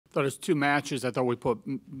Thought it was two matches. I thought we put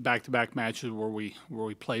back-to-back matches where we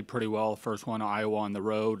played pretty well. First one, Iowa on the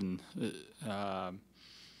road, and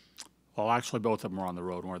well, actually both of them were on the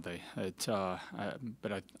road, weren't they?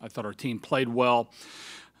 But I thought our team played well.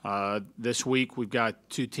 This week we've got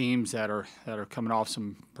two teams that are coming off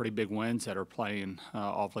some pretty big wins that are playing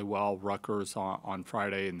awfully well. Rutgers on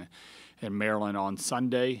Friday and Maryland on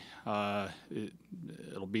Sunday.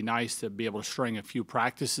 It'll be nice to be able to string a few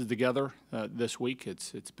practices together this week.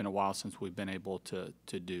 It's been a while since we've been able to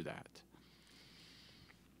do that.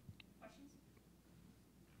 Questions?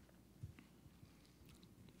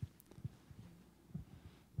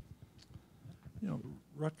 You know,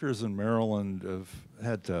 Rutgers and Maryland have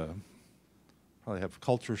had to probably have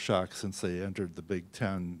culture shock since they entered the Big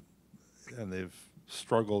Ten, and they've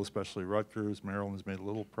struggled, especially Rutgers. Maryland's made a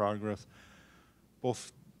little progress,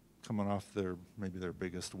 both coming off maybe their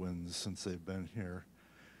biggest wins since they've been here.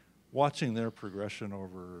 Watching their progression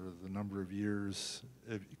over the number of years,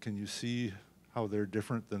 can you see how they're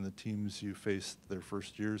different than the teams you faced their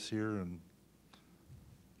first years here? And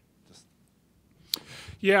just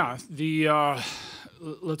yeah,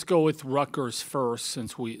 let's go with Rutgers first,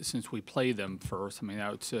 since we play them first. I mean,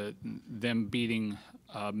 that's them beating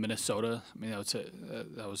Minnesota. I mean,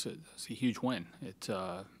 that was a huge win.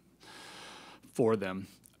 For them.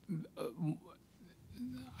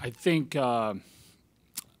 I think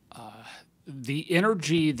the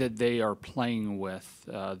energy that they are playing with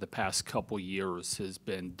the past couple years has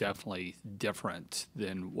been definitely different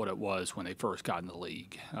than what it was when they first got in the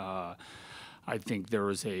league. I think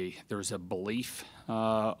there's a belief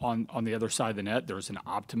on the other side of the net. There's an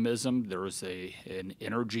optimism. There's an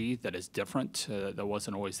energy that is different. That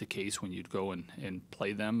wasn't always the case when you'd go and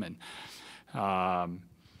play them. And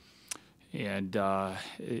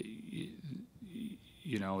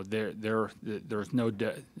you know, there's no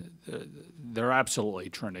they're absolutely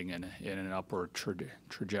trending in an upward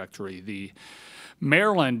trajectory. The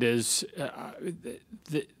Maryland is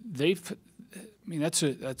they've. I mean, that's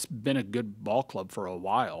been a good ball club for a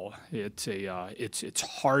while. It's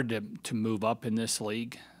hard to move up in this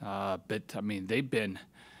league, but I mean they've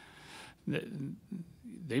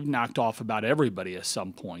knocked off about everybody at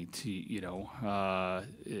some point. You know,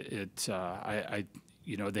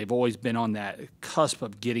 you know, they've always been on that cusp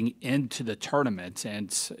of getting into the tournament,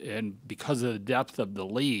 and because of the depth of the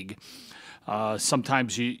league,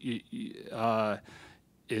 sometimes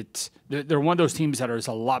they're one of those teams that is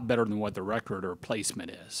a lot better than what the record or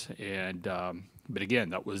placement is. And but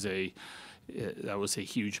again, that was a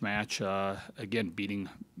huge match. Again, beating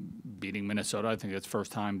Minnesota. I think that's the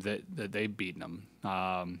first time that they've beaten them.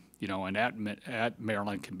 You know, and at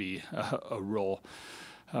Maryland can be a real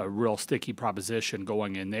sticky proposition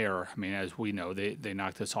going in there. I mean, as we know, they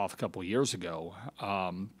knocked us off a couple of years ago.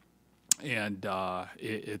 And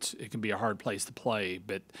it can be a hard place to play,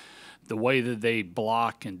 but the way that they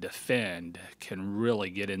block and defend can really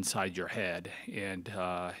get inside your head. And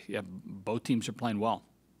yeah, both teams are playing well.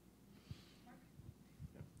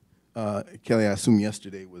 Kelly, I assume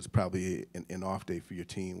yesterday was probably an off day for your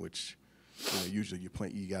team, which usually you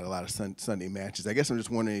got a lot of Sunday matches. I guess I'm just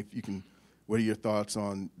wondering if you can. What are your thoughts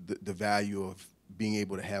on the value of being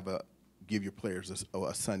able to give your players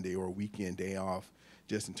a Sunday or a weekend day off,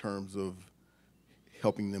 just in terms of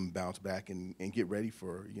helping them bounce back and get ready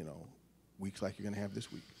for, weeks like you're going to have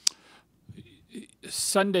this week?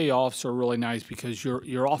 Sunday offs are really nice because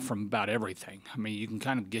you're off from about everything. I mean, you can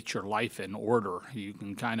kind of get your life in order. You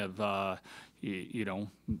can kind of,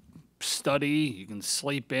 study. You can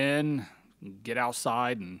sleep in, get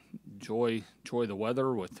outside and enjoy the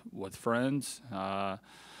weather with friends.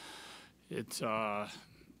 It's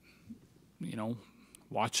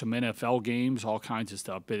watch some NFL games, all kinds of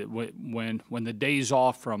stuff. But when the days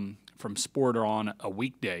off from sport are on a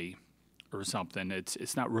weekday or something,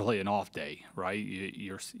 it's not really an off day, right?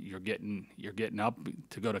 You're getting up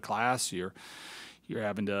to go to class. You're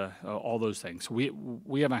having to all those things. So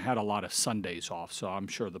we haven't had a lot of Sundays off, so I'm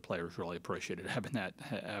sure the players really appreciated having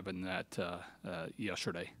that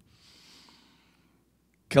yesterday.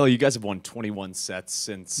 Kelly, you guys have won 21 sets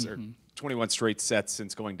since, or 21 straight sets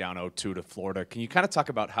since going down 0-2 to Florida. Can you kind of talk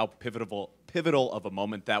about how pivotal of a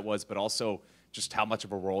moment that was, but also just how much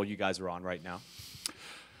of a role you guys are on right now?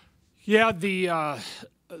 Yeah, the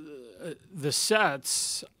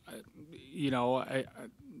sets,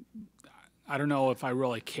 I don't know if I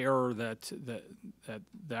really care that's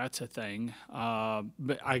a thing.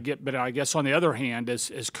 But I guess on the other hand,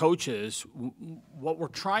 as coaches, what we're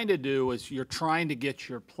trying to do is you're trying to get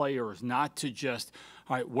your players not to just,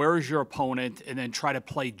 all right, where's your opponent, and then try to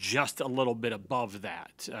play just a little bit above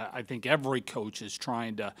that. I think every coach is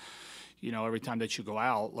trying to, every time that you go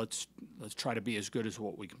out, let's try to be as good as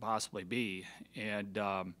what we can possibly be. And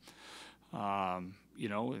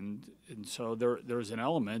and so there's an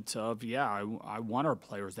element of, I want our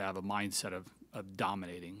players to have a mindset of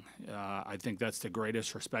dominating. I think that's the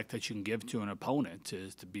greatest respect that you can give to an opponent,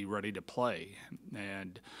 is to be ready to play.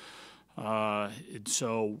 And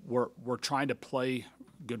so we're trying to play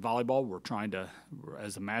good volleyball. We're trying to,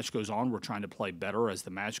 as the match goes on, we're trying to play better as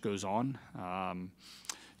the match goes on,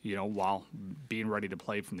 while being ready to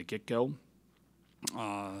play from the get-go.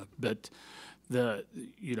 But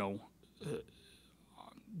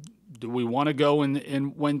do we want to go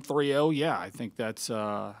and win 3-0? Yeah, I think that's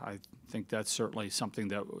certainly something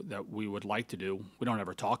that we would like to do. We don't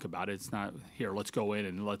ever talk about it. It's not, here, let's go in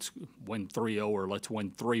and let's win 3-0 or let's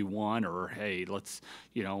win 3-1 or, hey, let's,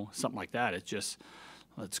 something like that. It's just,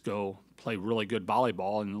 let's go play really good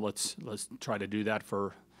volleyball, and let's try to do that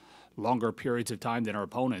for longer periods of time than our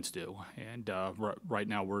opponents do. And right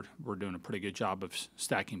now we're doing a pretty good job of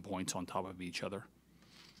stacking points on top of each other.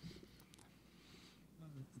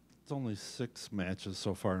 It's only 6 matches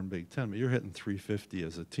so far in Big Ten, but you're hitting 350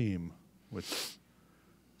 as a team, which is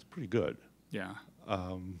pretty good. Yeah.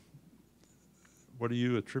 What do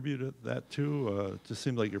you attribute that to? It just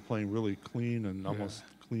seems like you're playing really clean and almost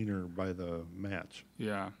cleaner by the match.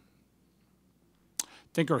 Yeah.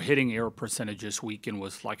 I think our hitting error percentage this weekend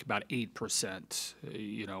was like about 8%.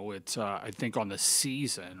 It's I think on the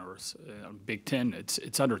season or Big Ten,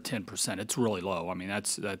 it's under 10%. It's really low. I mean,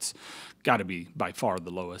 that's got to be by far the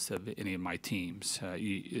lowest of any of my teams.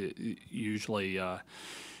 Usually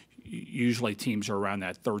teams are around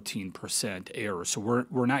that 13% error. So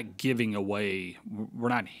we're not giving away. We're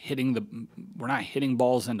not hitting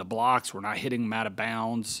balls into blocks. We're not hitting them out of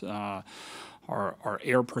bounds. Our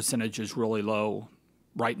error percentage is really low.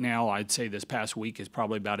 Right now, I'd say this past week is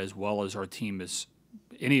probably about as well as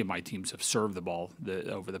any of my teams have served the ball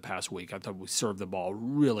over the past week. I thought we served the ball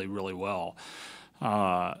really, really well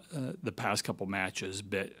the past couple matches.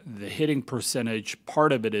 But the hitting percentage,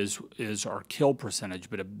 part of it is our kill percentage,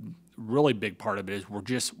 but a really big part of it is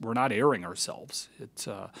we're not airing ourselves. It's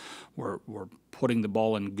we're putting the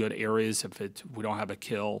ball in good areas if we don't have a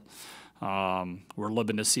kill. We're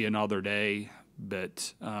living to see another day.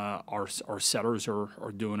 But our setters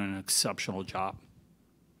are doing an exceptional job.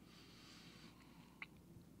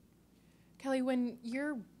 Kelly, when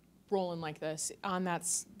you're rolling like this on the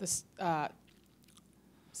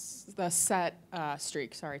set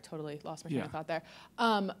streak, sorry, totally lost my train of thought there.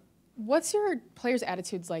 What's your players'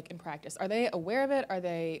 attitudes like in practice? Are they aware of it? Are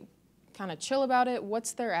they kind of chill about it?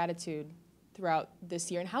 What's their attitude throughout this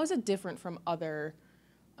year, and how is it different from other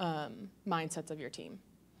mindsets of your team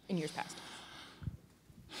in years past?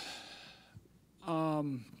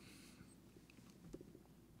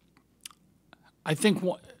 I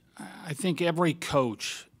think every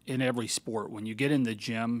coach in every sport, when you get in the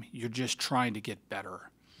gym, you're just trying to get better.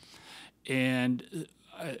 And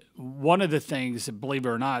one of the things, believe it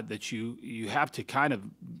or not, that you have to kind of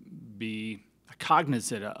be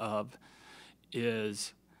cognizant of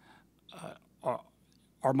is,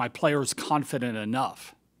 are my players confident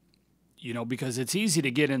enough? Because it's easy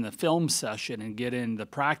to get in the film session and get in the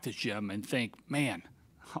practice gym and think, man,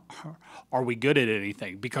 are we good at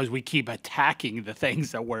anything? Because we keep attacking the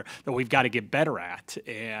things that we've got to get better at.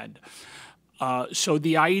 And so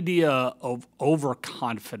the idea of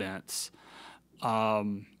overconfidence,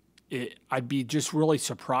 I'd be just really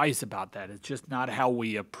surprised about that. It's just not how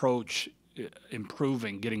we approach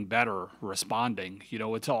improving, getting better, responding.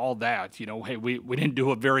 It's all that. Hey, we didn't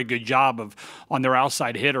do a very good job on their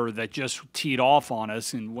outside hitter that just teed off on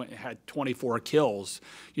us and had 24 kills.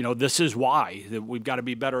 This is why that we've got to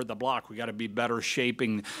be better at the block. We got to be better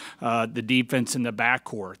shaping the defense in the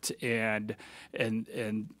backcourt, and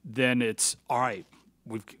then it's all right.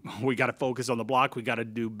 We got to focus on the block. We got to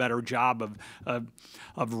do a better job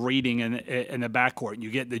of reading in the backcourt. And you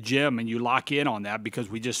get in the gym and you lock in on that because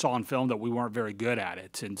we just saw on film that we weren't very good at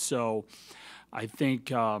it. And so, I think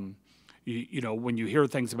when you hear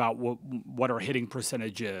things about what our hitting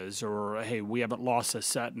percentage is, or hey, we haven't lost a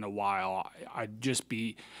set in a while, I'd just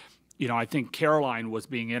be, I think Caroline was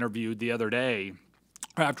being interviewed the other day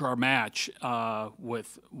after our match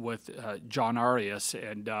with John Arias,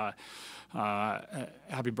 and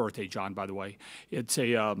happy birthday, John, by the way. It's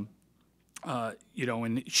and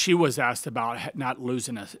she was asked about not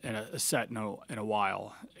losing a set in a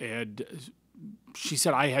while, and she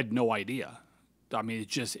said, I had no idea. I mean,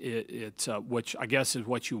 it's which I guess is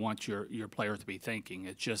what you want your players to be thinking.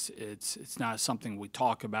 It's not something we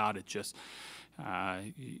talk about. It's just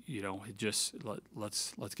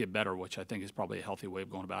let's get better, which I think is probably a healthy way of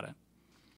going about it.